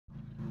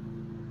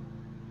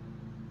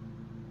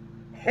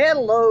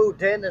Hello,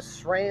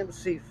 Dennis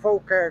Ramsay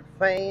folk art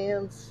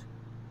fans.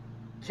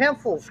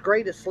 Kentville's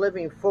greatest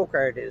living folk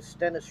artist,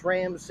 Dennis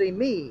Ramsay,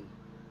 me.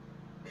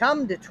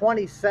 Come to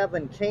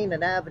 27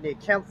 Canaan Avenue,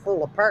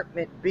 Kentville,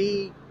 Apartment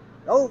B,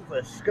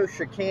 Nova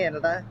Scotia,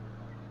 Canada.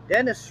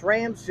 Dennis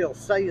Ramsay will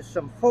sell you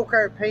some folk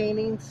art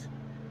paintings,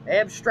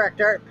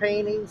 abstract art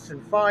paintings,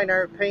 and fine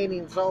art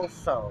paintings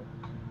also.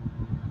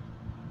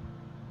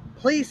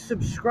 Please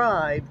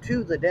subscribe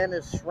to the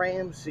Dennis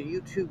Ramsay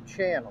YouTube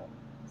channel.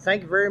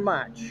 Thank you very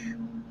much.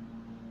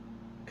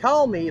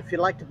 Call me if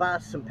you'd like to buy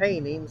some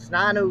paintings,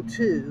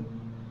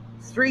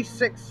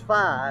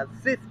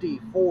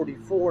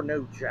 902-365-5044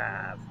 No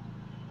Jive.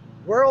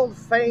 World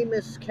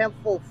famous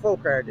Kentville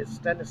folk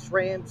artist, Dennis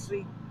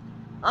Ramsay.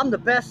 I'm the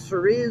best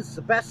there is,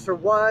 the best there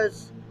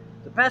was,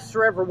 the best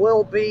there ever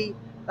will be.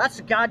 That's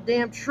the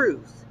goddamn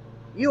truth.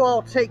 You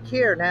all take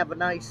care and have a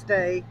nice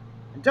day.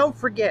 And don't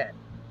forget,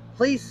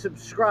 please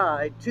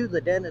subscribe to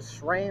the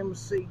Dennis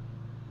Ramsay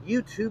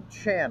YouTube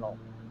channel.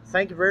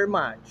 Thank you very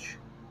much.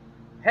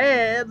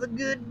 Have a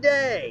good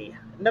day,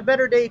 and a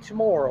better day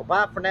tomorrow.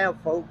 Bye for now,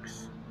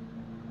 folks.